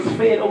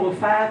fed over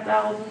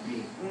 5,000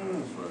 people.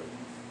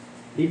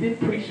 He didn't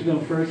preach to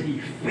them first, he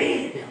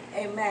fed them.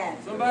 Amen.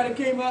 Somebody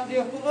came out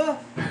there for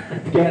us.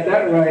 Got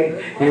that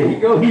right. There you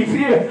go, he's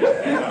here.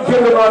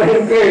 Give him all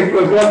his praise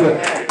for Brother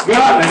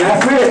God, and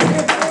that's it.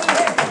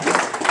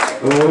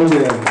 Oh,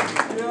 yeah.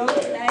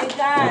 Thank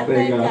God.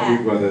 Thank God, you,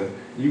 brother.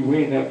 You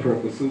win that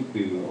purple suit,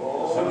 dude.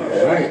 All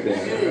right,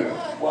 there.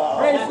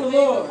 Praise the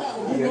Lord.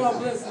 God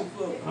bless him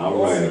for it.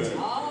 All right.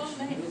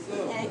 Thank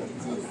you,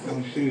 Jesus.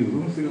 Some shoes.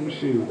 Let me see them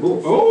shoes.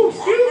 Oh,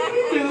 excuse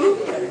me,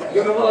 dude.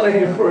 Give the Lord a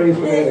hand praise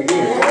for that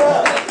again.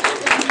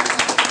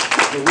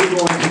 So we're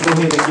going to go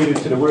ahead and get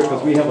into the word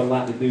because we have a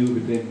lot to do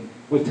within,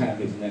 what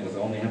time is it now? Because I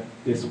only have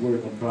this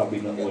word on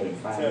probably no more than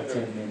 5 or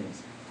 10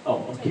 minutes.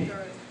 Oh, okay.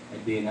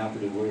 And then after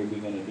the word,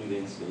 we're going to do the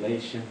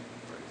installation.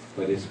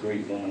 For this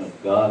great woman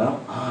of God,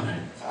 I'm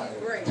honored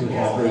to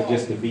have her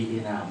just to be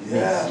in our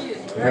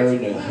midst. Her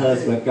and her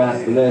husband,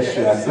 God bless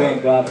you. I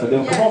thank God for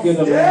them. Come on, give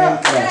them a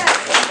hand clap.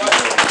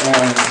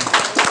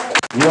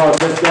 And you all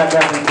just got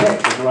back from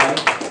Texas, right?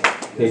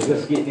 They're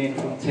just getting in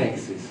from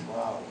Texas.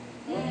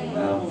 And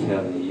I'm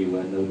telling you,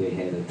 I know they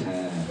had a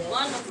time.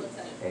 Wonderful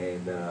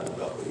time.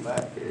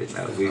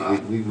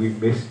 And we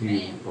missed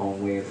you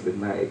on Wednesday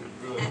night.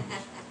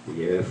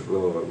 Yes,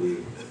 Lord,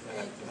 we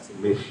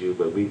miss you,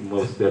 but we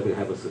most definitely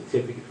have a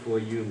certificate for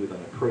you. We're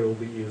going to pray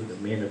over you. The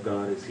man of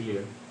God is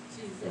here.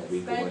 And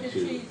we're going to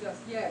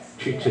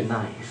treat you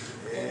nice.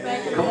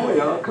 Come on,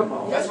 y'all. Come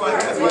on. That's right.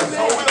 That's right.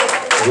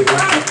 We're going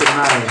to treat you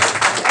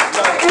nice.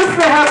 If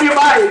you have your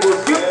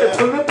Bibles, give to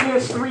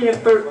Philippians 3 and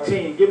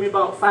 13. Give me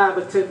about 5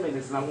 or 10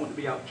 minutes, and I want to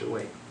be out your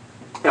way.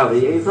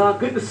 Eleazar,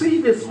 good to see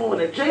you this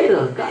morning.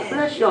 Jada, God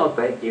bless y'all.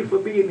 Thank you for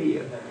being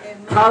here.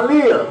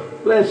 Talia,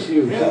 bless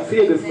you. She's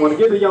here this morning.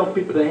 Give the young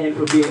people a hand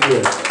for being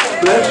here.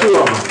 Bless you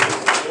all.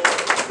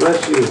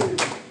 Bless you.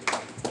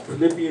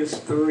 Philippians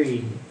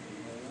 3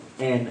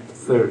 and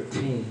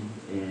 13.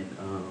 And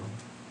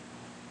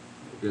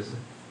just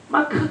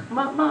my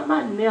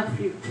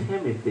nephew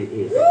Timothy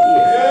is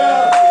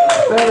here.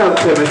 Stand up,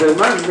 Timothy.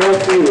 My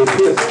nephew is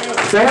here.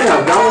 Stand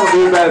up. I want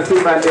everybody to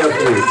see my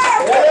nephew.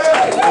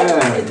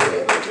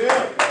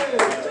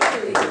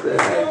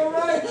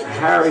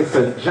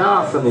 Harrison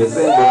Johnson is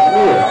in the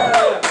midst.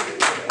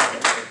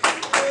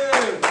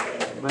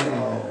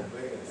 Man,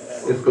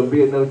 it's going to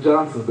be enough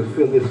Johnsons to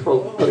fill this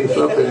place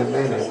up in a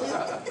minute.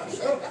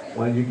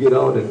 When you get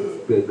all the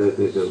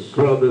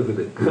brothers and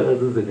the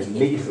cousins and the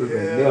nieces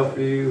and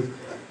nephews,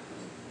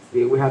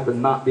 we have to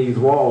knock these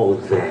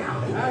walls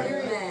down. I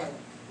hear you.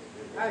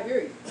 I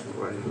hear you.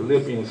 Right.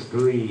 Philippians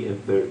 3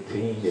 and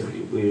 13, if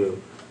you will.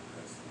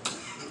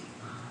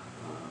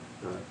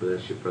 God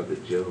bless you, Brother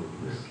Joe.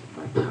 This is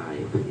my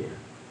tithe here.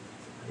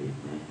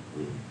 Amen.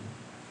 We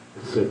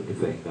certainly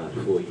thank God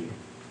for you.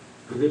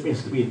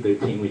 Philippians 3 and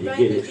 13, when you get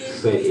it,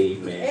 say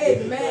amen.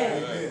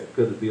 Amen. It's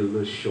going to be a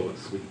little short,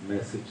 sweet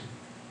message.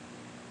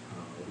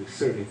 We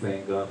certainly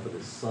thank God for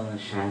the sun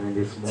shining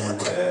this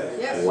morning.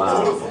 Yes.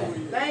 Wow.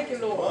 Thank you,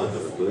 Lord. What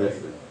a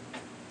blessing.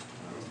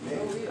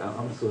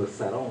 I'm so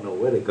excited. I don't know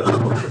where to go.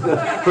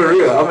 For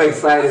real. I'm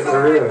excited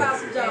for real.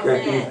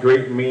 Got these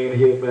great men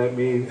here by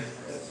me.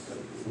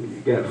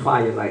 You got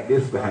fire like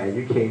this behind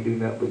you. Can't do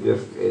nothing but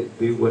just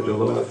do what the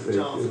Lord said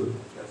do.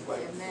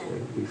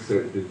 We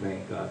certainly do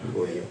thank God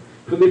for you.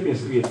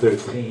 Philippians 3 and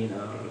 13.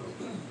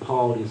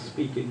 Paul is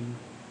speaking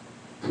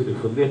to the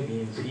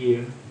Philippians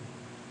here.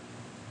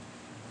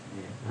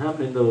 How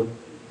many know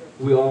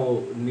we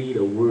all need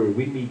a word?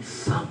 We need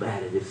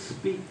somebody to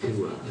speak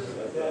to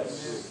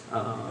us.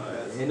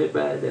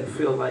 Anybody that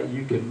feel like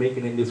you can make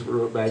it in this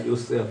world by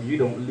yourself, you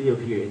don't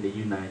live here in the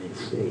United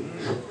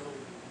States.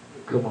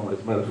 Come on, as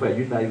a matter of fact,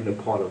 you're not even a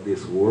part of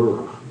this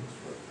world.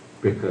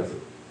 Because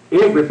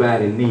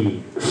everybody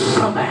needs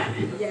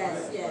somebody.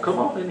 Come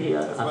on in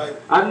here.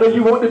 I know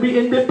you want to be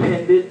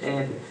independent,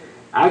 and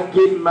I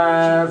get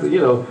mine, you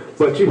know,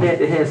 but you had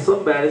to have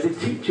somebody to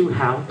teach you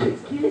how to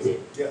get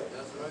it.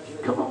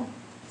 Come on,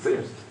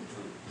 seriously.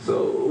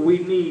 So we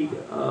need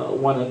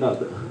one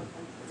another.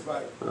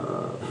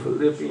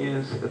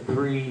 Philippians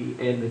 3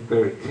 and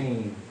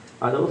 13.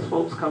 Are those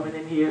folks coming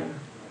in here?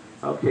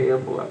 Okay,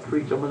 before I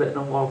preach, I'm going to let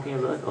them walk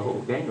in like a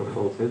whole gang of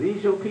folks. Are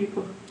these your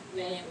people?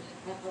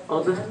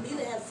 Oh, from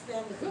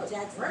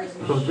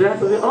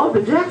Jacksonville. Oh,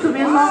 the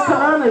Jacksonville, North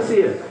Carolina is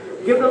here.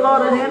 Give the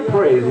Lord a hand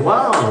praise.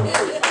 Wow.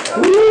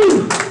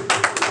 Woo.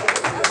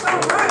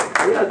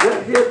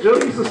 Yeah, Joe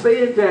used to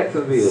stay in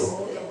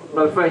Jacksonville.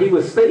 Matter of fact, he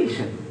was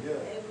stationed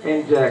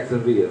in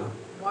Jacksonville.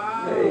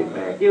 Wow.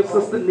 Amen. Give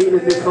Sister Nita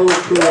this whole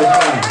crew of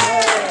time.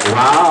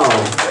 Wow.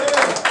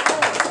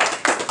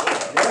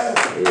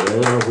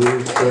 Yeah, we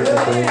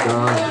certainly thank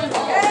God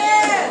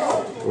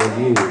for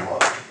you.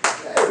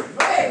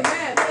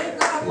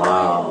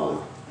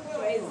 Wow.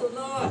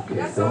 Okay,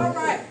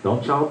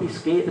 don't y'all be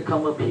scared to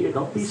come up here.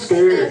 Don't be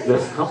scared.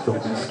 Just come.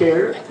 Don't be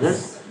scared.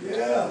 Just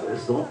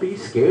don't be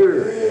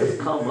scared. Just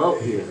come up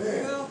here.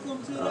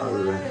 All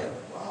right.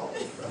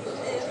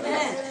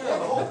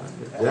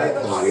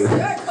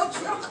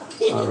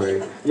 All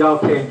right. Y'all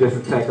came just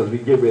in time because we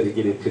get ready to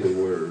get into the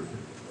word.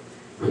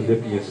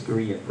 Philippians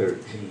 3 and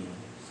 13.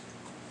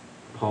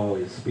 Paul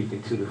is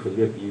speaking to the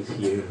Philippians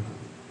here.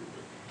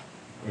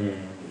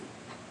 And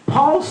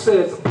Paul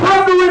says,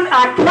 brethren,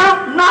 I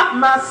count not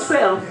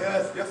myself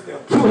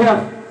to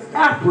have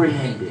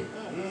apprehended.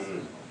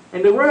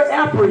 And the word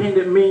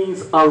apprehended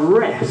means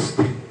arrest.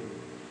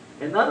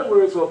 In other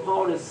words, what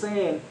Paul is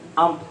saying,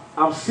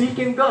 I'm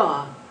seeking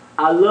God.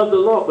 I love the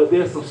Lord, but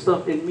there's some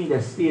stuff in me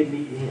that still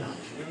need help.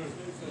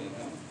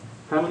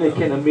 How many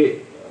can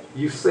admit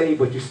you saved,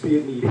 but you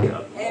still need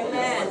help? Amen.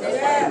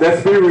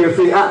 Let's be real.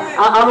 See,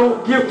 I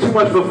don't give too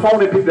much for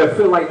phony people that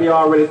feel like they're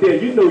already there.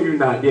 You know you're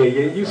not there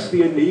yet. You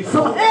still need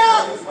some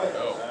help.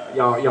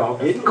 Y'all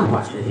getting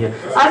quiet here.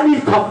 I need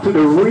to talk to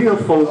the real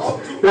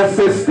folks that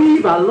says,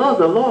 Steve, I love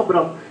the Lord,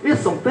 but there's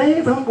some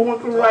things I'm going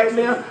through right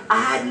now.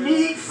 I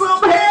need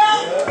some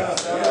help.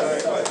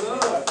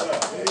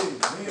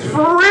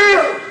 For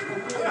real.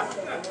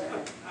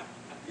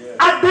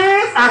 I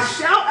dance, I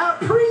shout, I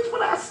preach,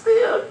 but I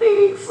still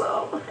need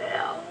some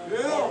help.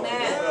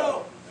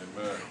 Amen.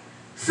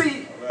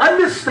 See,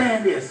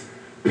 understand this.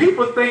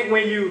 People think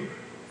when you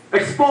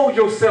expose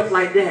yourself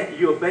like that,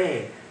 you're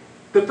bad.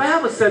 The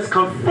Bible says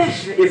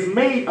confession is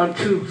made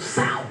unto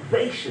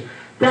salvation.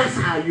 That's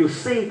how you're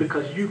saved,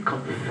 because you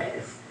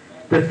confess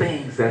the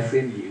things that's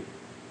in you.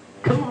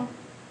 Come on.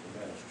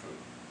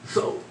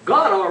 So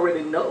God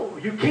already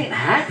knows. You can't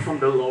hide from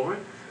the Lord.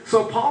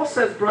 So Paul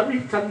says, brother,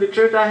 he's telling the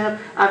church, I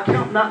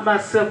count not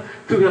myself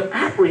to have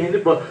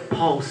apprehended, but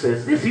Paul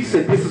says this. He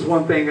said, this is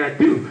one thing I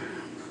do.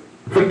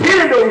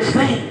 Forgetting those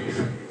things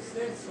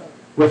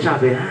which are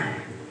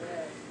behind.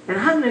 And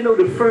how many know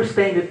the first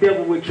thing the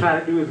devil would try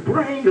to do is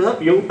bring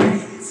up your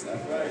past?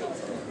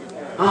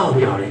 Oh,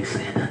 y'all ain't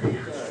saying nothing.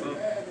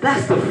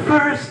 That's the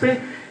first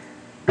thing.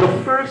 The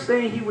first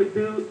thing he would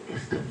do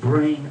is to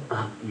bring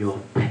up your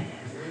past.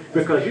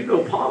 Because you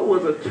know, Paul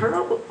was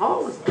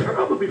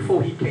terrible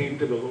before he came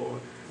to the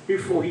Lord.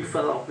 Before he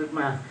fell off his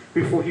mount,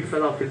 before he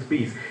fell off his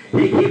beast.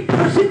 He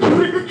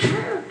persecuted the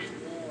church.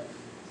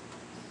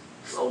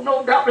 So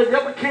no doubt the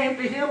devil came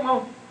to him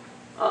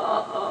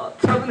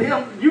telling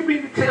him, you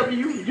mean to tell me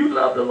you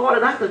love the Lord,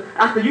 and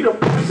after you done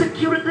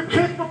persecuted the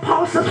church? But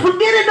Paul says,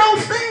 forgetting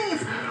those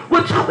things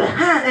which are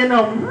behind, and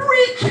I'm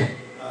reaching.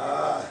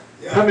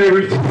 How many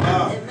reaching?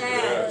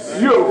 Amen. I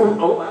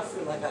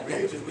feel like I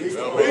got to reach.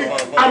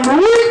 I'm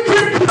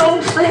reaching to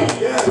those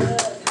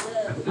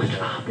things which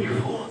are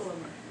before.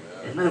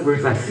 In other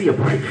words, I see a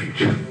bright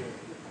future.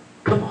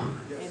 Come on.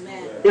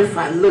 Amen. If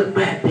I look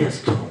back,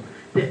 there's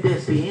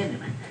the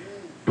enemy.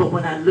 But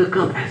when I look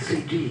up, I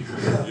see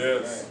Jesus.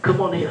 Yes.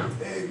 Come on here.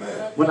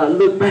 When I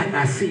look back,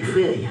 I see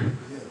failure.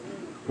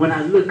 When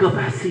I look up,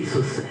 I see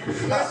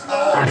success.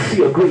 I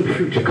see a great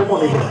future. Come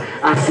on here.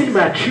 I see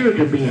my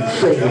children being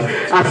saved.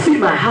 I see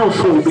my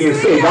household being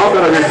saved. Y'all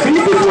gotta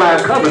receive this while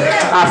I'm coming.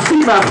 I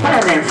see my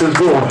finances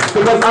growing,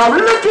 because I'm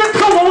looking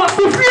towards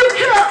the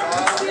future.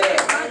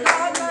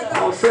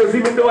 Paul says,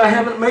 even though I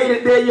haven't made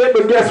it there yet,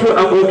 but guess what?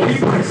 I'm going to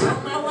keep pressing.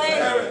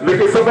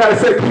 Look at somebody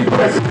say, keep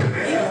pressing.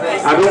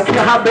 I don't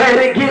care how bad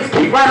it gets,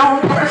 keep right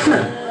on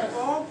pressing.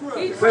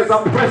 He says,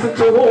 I'm pressing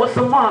towards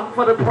the mark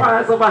for the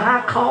prize of a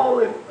high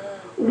calling,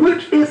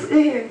 which is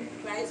in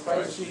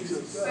Christ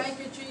Jesus. Thank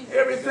you, Jesus.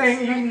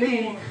 everything you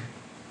need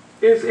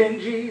is in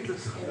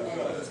Jesus. Amen.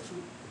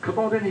 Come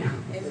on in here.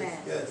 Amen.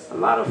 A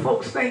lot of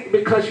folks think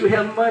because you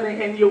have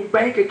money in your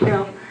bank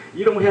account,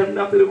 you don't have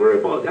nothing to worry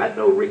about. I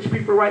know rich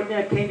people right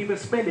now can't even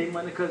spend their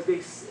money because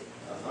they sick.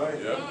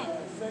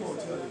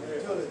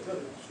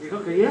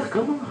 Okay, yeah,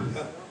 come on.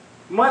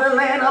 Money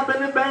laying up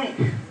in the bank.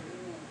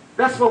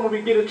 That's why when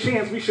we get a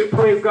chance, we should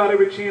praise God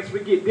every chance we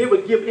get. They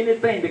would give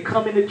anything to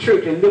come into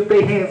church and lift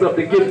their hands up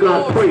to give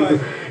God praise,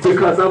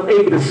 because I'm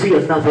able to see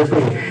another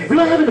day. You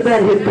know, having a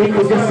bad head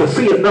thankful just to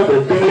see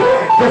another day,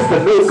 just to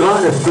know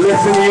God is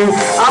blessing you.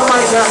 I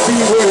might not be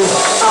where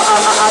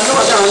I know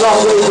I got a long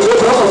way to go,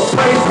 but I'm going to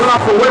praise God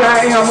for where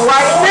I am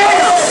right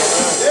now.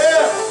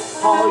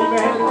 Paul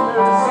even had to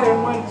say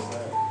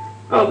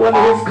one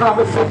of his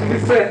conversations, he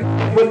said,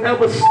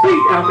 whatever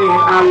state I'm in,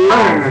 I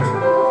learned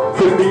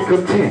to be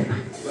content.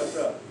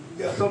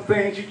 Some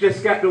things you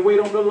just got to wait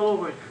on the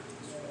Lord.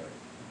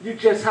 You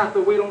just have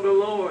to wait on the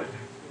Lord,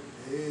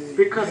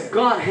 because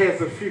God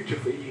has a future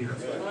for you.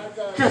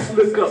 Just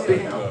look up to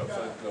Him.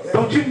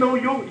 Don't you know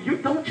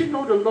don't you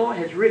know the Lord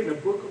has written a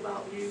book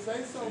about you?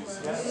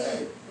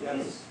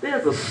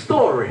 There's a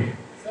story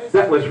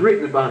that was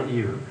written about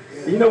you.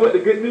 You know what the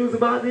good news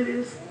about it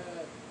is?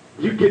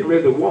 You get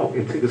ready to walk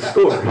into the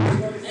story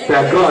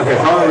that God has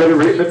already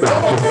written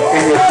about you.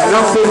 And there's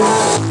nothing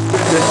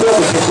that the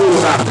devil can do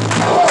about it.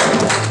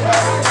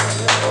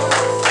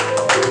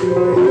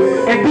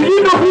 And do you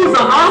know who's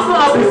the author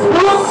of his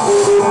book?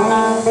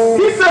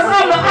 He says,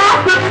 I'm the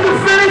author and the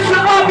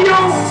finisher of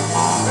your.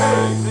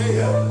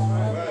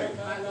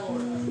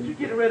 You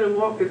get ready to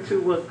walk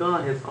into what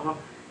God has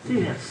offered.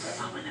 He has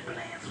so many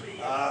plans for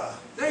you.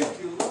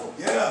 Thank you, Lord.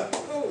 Yeah.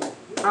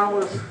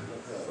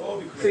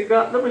 See,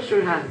 God, let me show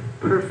you how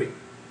perfect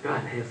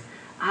God is.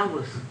 I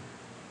was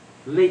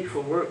late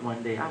for work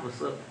one day. I was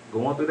up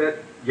going through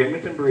that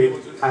Yemington Bridge.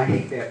 I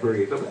hate that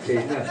bridge. I'm going to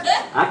tell you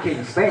that. I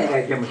can't stand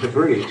that Yemington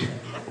Bridge.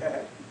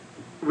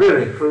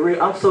 Really, for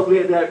real, I'm so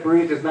glad that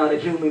bridge is not a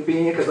human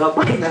being because I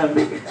might not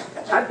be.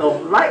 I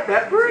don't like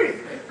that bridge.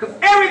 Because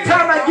every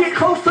time I get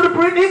close to the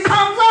bridge, it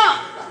comes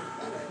up.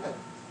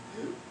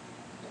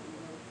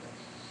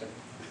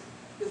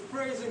 It's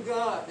praising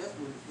God.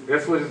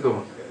 That's what it's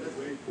doing.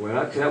 Well,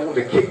 I tell you, I want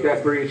to kick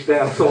that bridge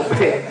down so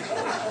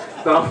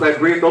bad. So I was like,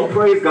 bridge, don't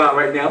praise God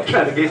right now. I'm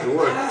trying to get to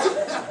work.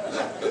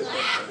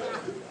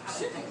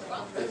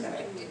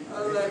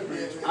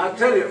 I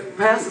tell you,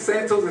 Pastor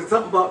Santos, there's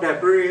something about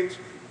that bridge.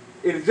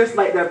 It's just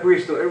like that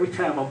bridge, so every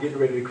time I'm getting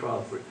ready to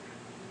cross it.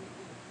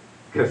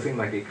 Because it seems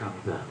like it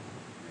comes up.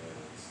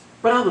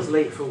 But I was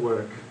late for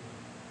work,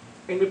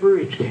 and the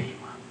bridge came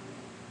up.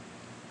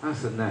 I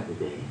said, not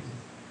today.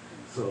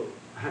 So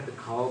I had to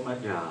call my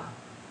job.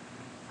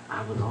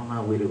 I was on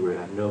my way to work.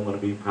 I know I'm going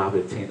to be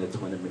probably 10 or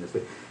 20 minutes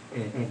late.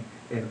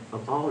 And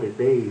of all the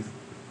days,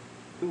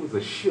 it was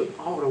a ship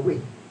all the way.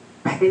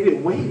 They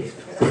didn't wait it.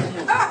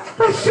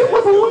 That ship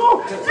was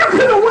long. You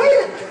could have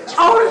waited.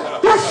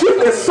 That ship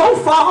is so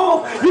far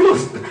off. You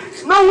was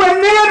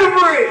nowhere near the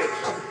bridge.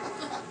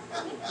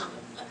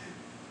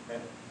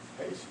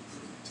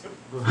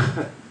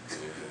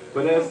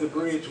 But as the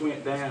bridge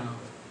went down,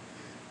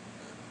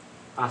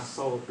 I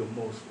saw the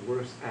most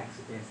worst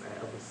accidents I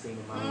ever seen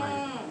in my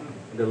life.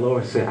 And the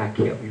Lord said, I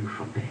kept you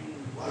from that.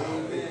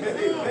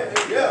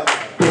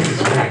 This is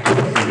what I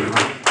kept you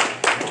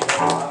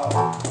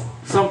from.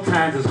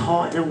 Sometimes it's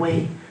hard to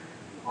wait,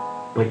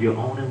 but you're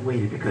only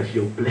waiting because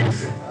your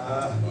blessing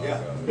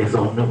is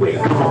on the way.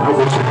 Come on, I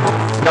wish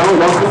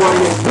y'all come on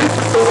in. This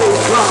is the way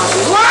God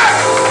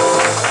works.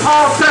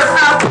 Paul says,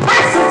 I'm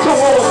pressing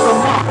towards the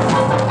mark.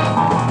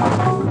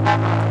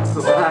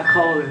 So I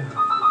call it,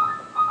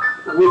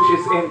 which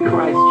is in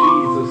Christ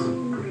Jesus.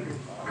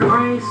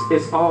 Christ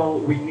is all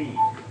we need.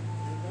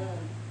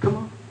 Come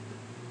on.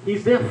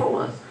 He's there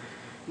for us.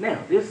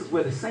 Now, this is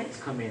where the saints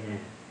come in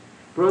at.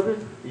 Brother,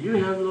 you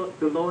have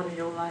the Lord in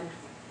your life,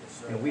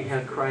 and we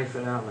have Christ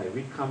in our life.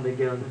 We come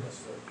together,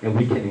 and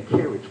we can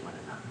encourage one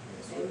another.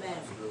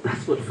 Amen.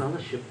 That's what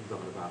fellowship is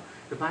all about.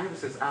 The Bible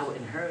says our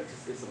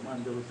inheritance is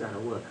among those that are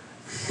what?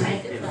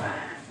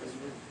 Sanctified.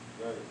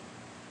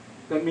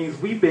 That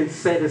means we've been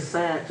set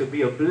aside to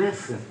be a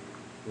blessing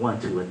one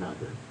to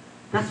another.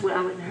 That's where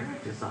our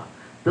inheritance are.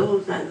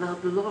 Those that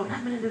love the Lord.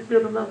 How many in this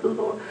building love the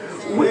Lord?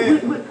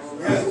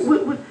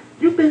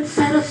 You've been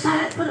set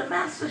aside for the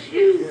Master's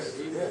use.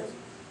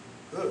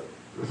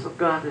 So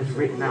God has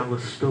written our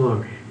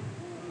story.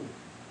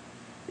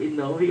 You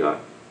know,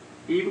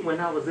 even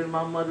when I was in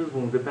my mother's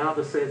womb, the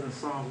Bible says in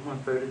Psalms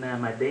 139,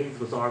 my days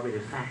was already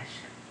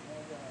fashioned.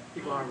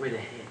 You've already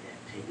had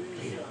that taken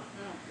care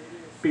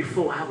of.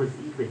 Before I was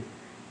even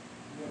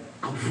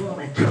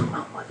conforming to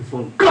my mother's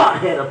womb, God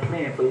had a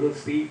plan for little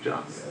Steve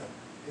Johnson.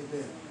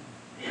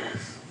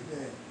 Yes.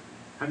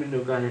 How many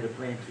know God had a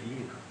plan for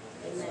you?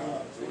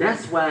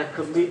 That's why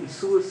committing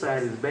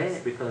suicide is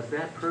bad, because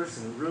that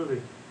person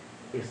really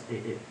is,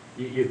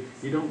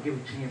 you don't give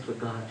a chance for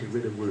God to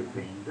really work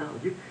things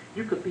out.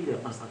 You could be the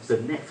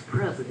next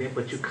president,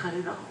 but you cut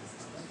it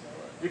off.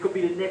 You could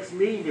be the next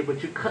millionaire,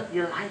 but you cut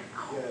your life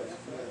off.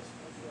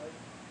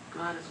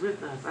 God is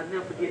with us. I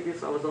never forget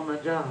this. I was on my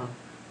job,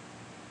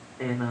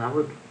 and I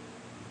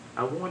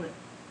wanted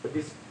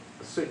this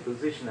certain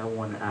position.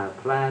 I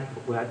applied for.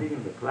 Well, I didn't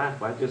even apply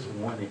for. I just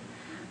wanted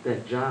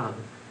that job.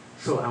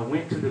 So I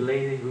went to the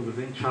lady who was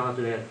in charge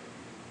of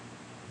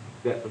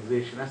that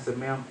position. I said,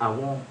 ma'am, I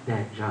want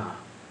that job.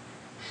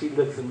 She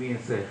looks at me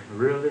and said,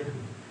 really?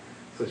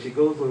 So she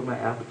goes over my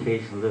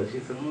application list.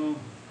 She said,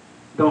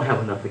 don't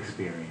have enough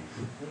experience.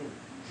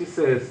 She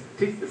says,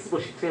 this is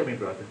what she tell me,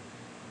 brother.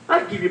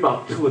 I'll give you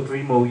about 2 or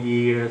 3 more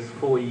years,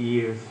 4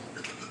 years.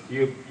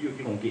 You're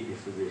going to get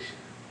this position.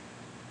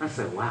 I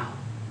said, wow,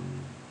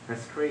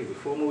 that's crazy.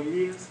 4 more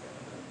years?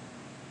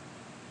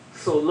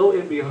 So lo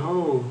and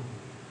behold,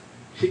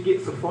 she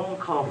gets a phone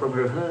call from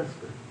her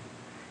husband.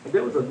 And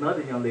there was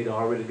another young lady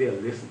already there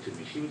listening to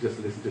me. She was just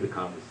listening to the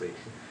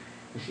conversation.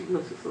 And she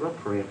looks and said, I'm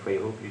praying for you.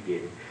 I hope you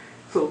get it.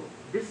 So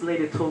this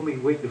lady told me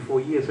wait the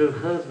 4 years. Her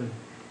husband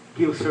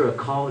gives her a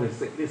call and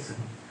said, listen.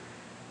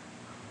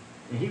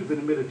 And he was in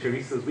the military.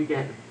 He says, we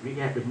got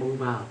to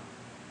move out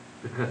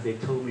because they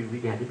told me we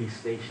got to be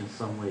stationed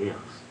somewhere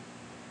else.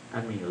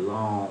 I mean, a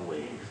long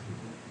ways.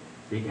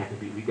 We got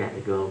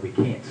to go. We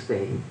can't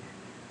stay.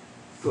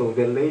 So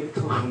that lady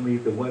told me,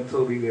 the one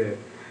told me that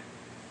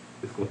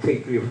it's going to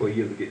take 3 or 4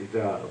 years to get the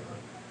job.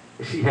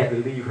 And she had to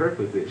leave her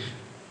position.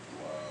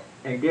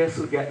 And guess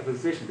who got the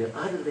position? The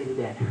other lady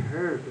that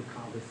heard the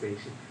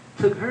conversation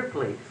took her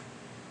place.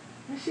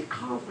 And she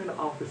calls me in the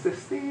office and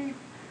says, Steve,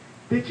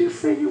 did you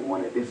say you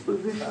wanted this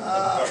position? Y'all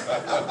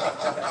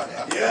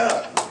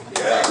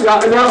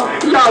get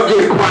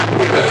quiet.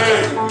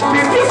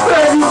 Did you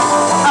say you?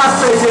 I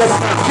said yes.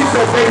 She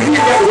said, baby, you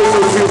got to wait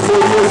those 3 or 4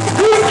 years.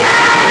 You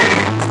got it!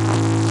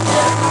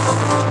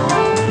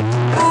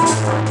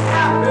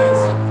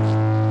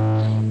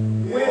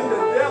 When the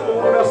devil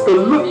wants us to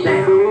look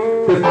down,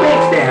 to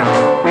think down,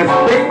 and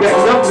think that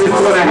nothing is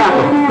going to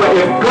happen. But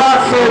if God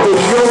says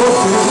it's yours,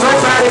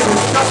 nobody can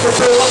shut the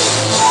door.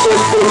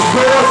 It's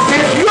yours.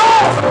 It's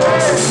yours.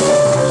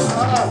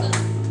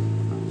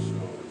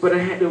 But I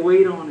had to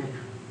wait on it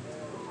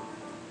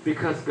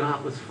because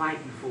God was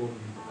fighting for me.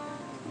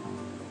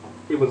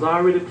 It was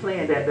already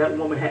planned that that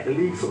woman had to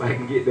leave so I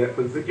can get that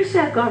position. You see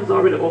how God has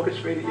already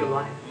orchestrated your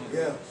life?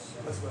 Yeah,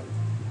 that's right.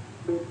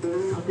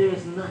 So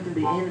there's nothing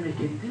the enemy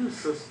can do,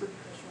 sister,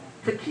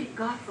 to keep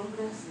God from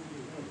blessing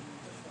you.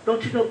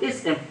 Don't you know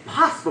it's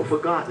impossible for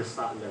God to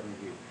stop loving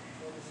you?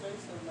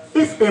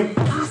 It's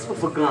impossible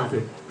for God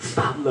to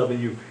stop loving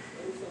you.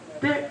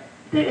 There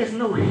is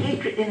no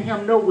hatred in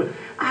him nowhere.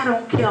 I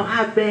don't care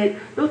how bad.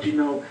 Don't you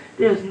know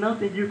there's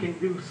nothing you can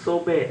do so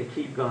bad to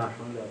keep God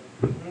from loving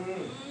you?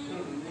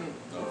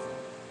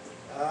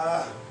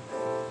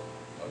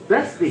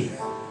 That's deep.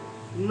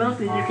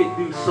 Nothing you can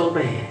do so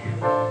bad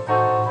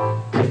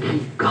to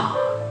keep God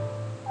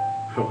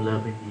from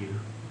loving you.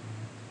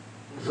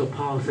 So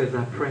Paul says,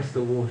 I press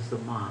towards the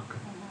mark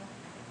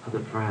of the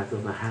prize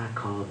of the high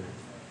calling,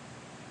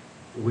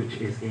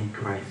 which is in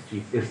Christ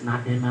Jesus. It's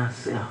not in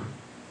myself,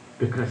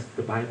 because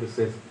the Bible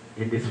says,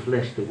 in this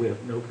flesh to will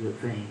no good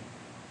thing,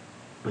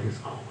 but it's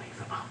always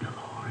about the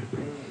Lord.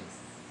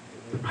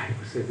 The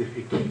Bible says, if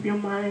you keep your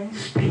mind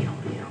stayed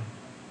on him,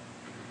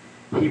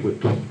 he will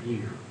keep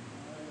you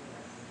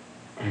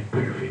in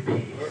perfect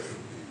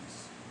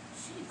peace.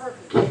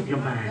 Keep your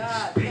mind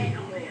stayed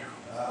on him.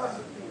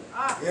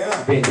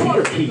 Then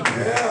he'll keep you.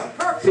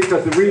 See,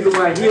 because the reason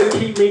why he'll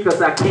keep me,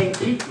 because I can't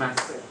keep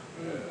myself.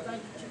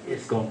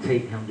 It's going to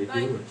take him to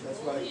do it.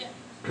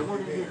 Come on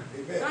in here.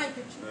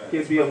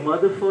 He'll be a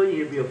mother for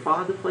you. He'll be a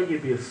father for you.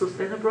 He'll be a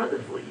sister and a brother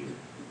for you.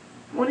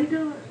 What he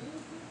doing?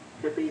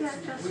 He'll be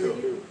that just for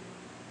you.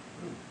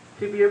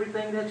 He'll be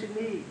everything that you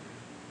need.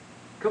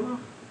 Come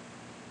on.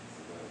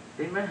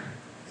 Amen.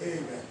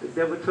 Amen. The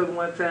devil told me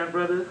one time,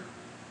 brother,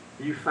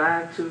 you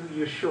 5'2",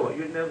 you're short.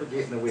 You'll never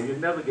get nowhere. You'll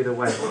never get a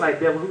wife. I'm like,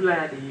 devil, who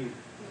lied to you?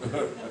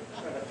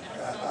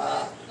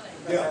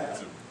 Yeah.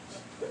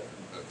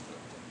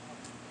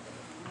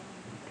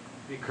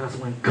 Because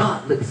when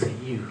God looks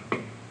at you,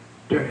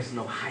 there is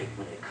no height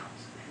when it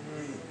comes to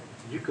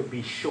that. You could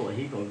be short.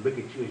 He's going to look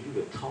at you as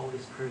you're the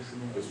tallest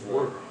person in this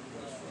world.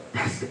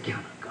 That's the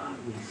kind of God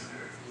we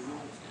serve.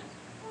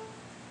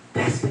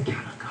 That's the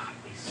kind of God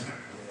we serve.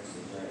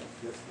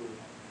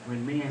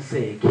 When men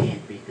say it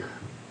can't be done,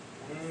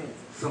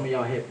 some of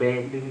y'all had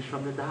bad news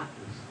from the doctors.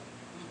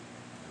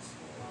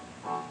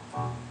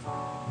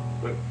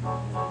 But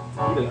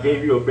he done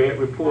gave you a bad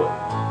report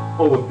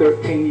over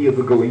 13 years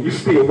ago and you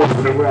still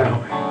walking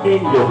around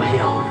in your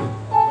health,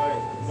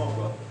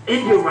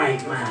 in your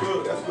right mind.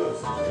 That's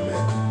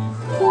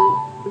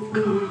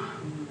good.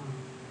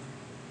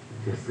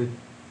 Just to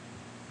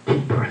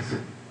keep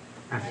pressing.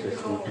 I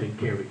just want to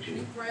encourage you.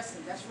 Keep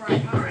pressing. That's right.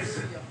 Keep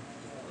pressing.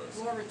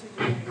 Glory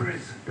to Keep you.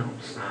 pressing.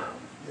 Don't stop.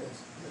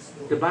 Yes,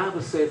 Lord. The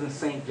Bible says in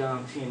St.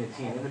 John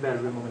 10:10, anybody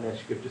remember that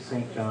scripture,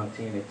 St. John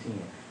 10:10?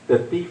 The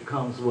thief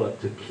comes what?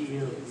 To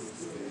kill.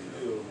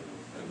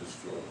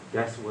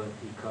 That's what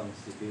he comes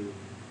to do.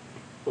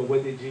 But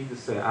what did Jesus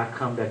say? I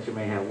come that you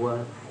may have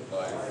what?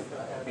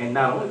 Life. And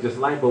not only just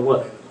life, but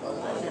what?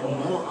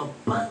 More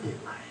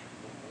abundant life.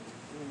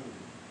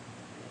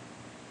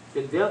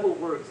 The devil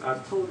works. I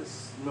told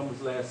this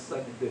members last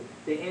Sunday that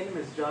the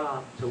enemy's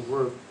job to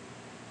work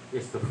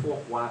is the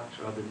fourth watch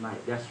of the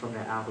night. That's from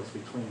the hours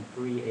between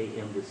 3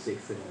 a.m. to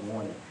 6 in the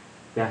morning.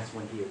 That's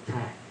when he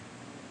attacked.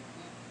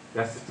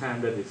 That's the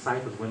time the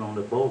disciples went on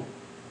the boat.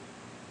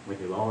 When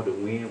all the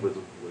wind was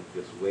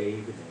just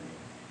waving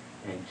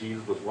and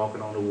Jesus was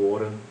walking on the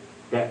water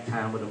that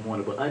time of the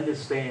morning. But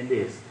understand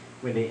this,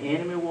 when the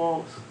enemy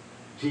walks,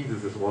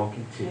 Jesus is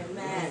walking too.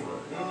 Amen.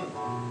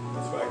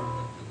 That's right.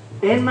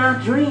 In my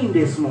dream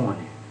this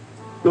morning,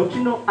 don't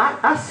you know,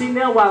 I see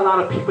now why a lot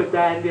of people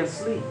die in their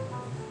sleep.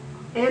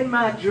 In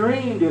my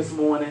dream this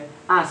morning,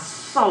 I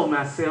saw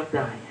myself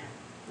dying.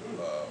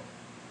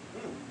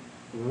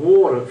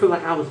 Water, I feel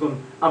like I was going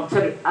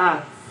to,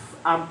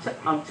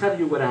 I'm telling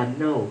you what I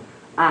know.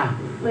 I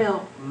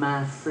felt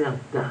myself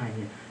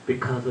dying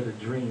because of the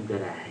dream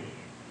that I had.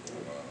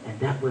 And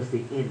that was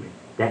the enemy.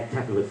 That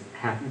time it was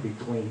happening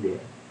between the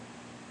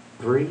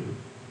 3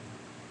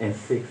 and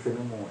 6 in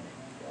the morning.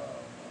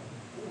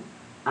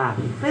 I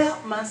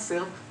felt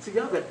myself, see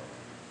y'all got,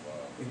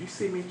 if you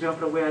see me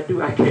jumping the way I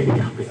do, I can't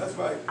help it. That's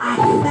right. I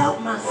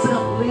felt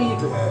myself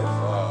leaving.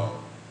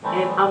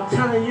 And I'm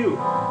telling you,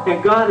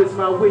 and God is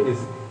my witness,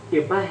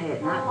 if I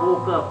had not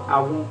woke up, I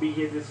won't be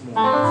here this morning.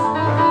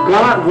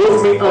 God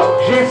woke me up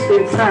just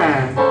in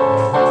time.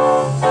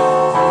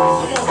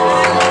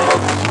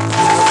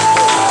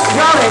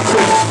 Y'all ain't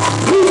saying,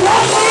 He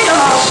woke me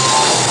up.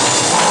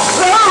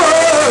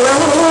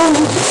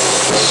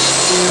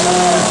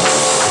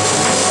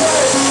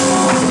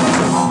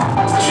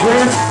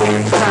 Just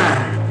in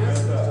time.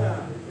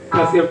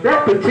 Because if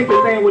that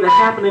particular thing would have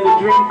happened in the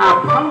dream,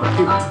 I promise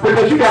you,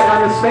 because you got to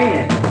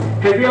understand,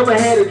 have you ever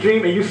had a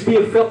dream and you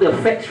still felt the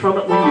effects from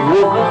it when you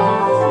woke up?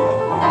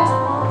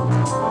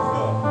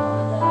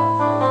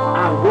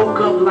 I woke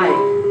up like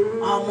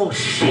almost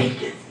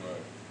shaking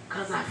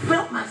because I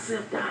felt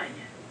myself dying.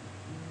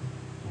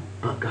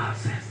 But God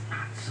says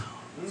not so.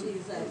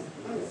 Jesus.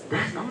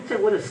 I'm going to tell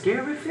you what a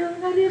scary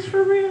feeling that is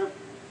for real.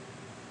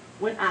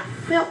 when I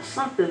felt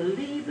something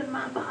leaving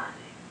my body.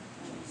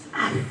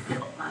 I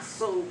felt my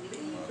soul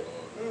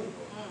leaving.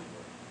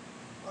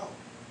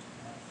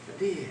 I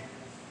did.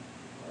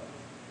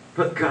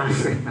 But God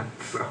said not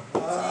so.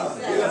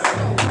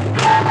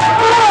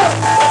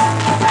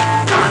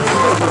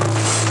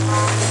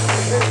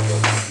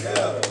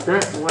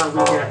 That's why we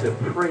got to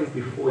pray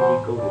before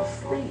you go to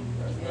sleep.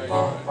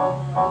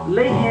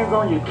 Lay hands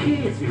on your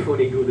kids before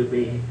they go to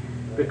bed,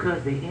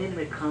 because the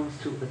enemy comes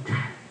to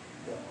attack.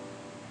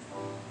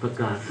 But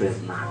God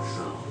says not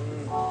so.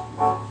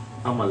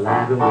 I'm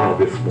alive and well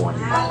this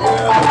morning.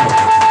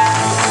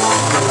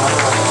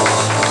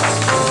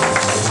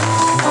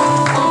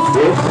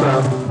 Yes,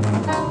 sir.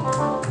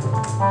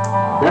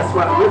 That's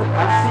why I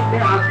see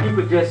now how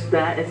people just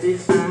die as they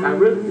sleep. I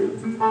really do.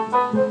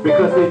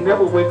 Because they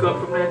never wake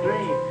up from that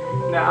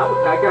dream. Now,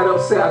 I got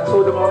upset. I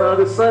told them on the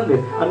other Sunday,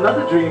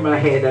 another dream I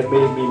had that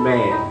made me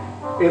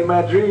mad. In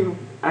my dream,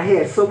 I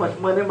had so much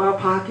money in my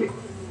pocket.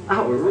 I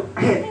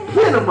had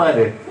plenty of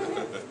money.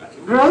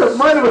 Brother,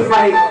 money was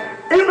like,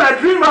 in my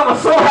dream I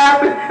was so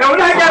happy. And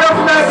when I got up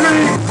from that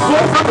dream,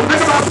 woke up and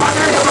looked at my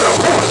pocket, I was a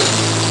horse.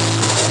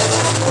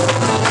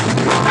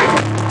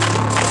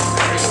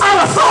 I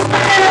was so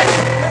mad.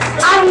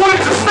 I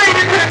wanted to stay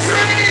in that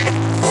dream.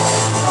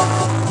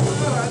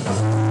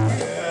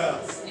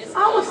 I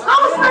was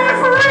mad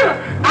for real.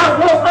 I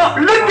woke up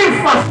looking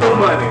for some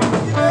money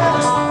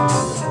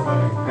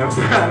and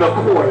found a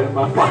quarter in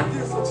my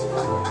pocket.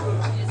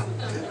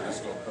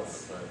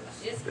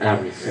 I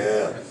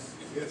received.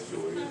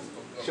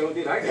 Sure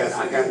did. I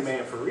got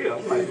mad for real.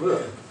 I'm like,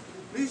 look.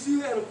 At least you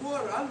had a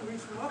quarter. I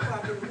reached for my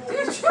pocket more.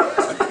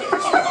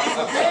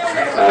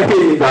 I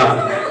hear you, dog.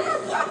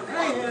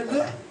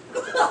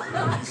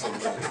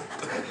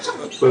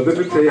 But let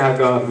me tell you how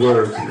God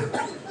works.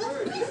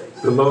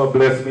 The Lord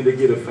blessed me to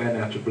get a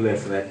financial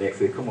blessing that next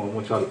day. Come on, I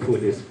want y'all to pull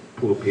this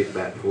pulpit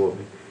back for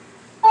me.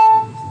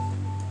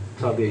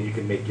 So that you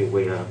can make your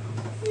way up.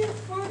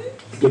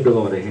 Give the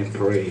Lord a hand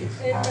praise.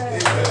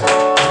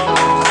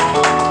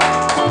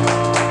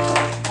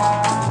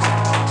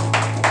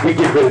 We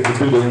get ready to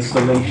do the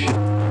installation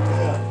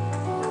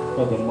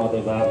for the mother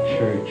of our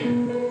church.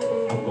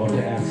 I'm going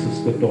to ask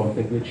Sister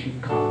Dorothy, would she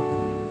come?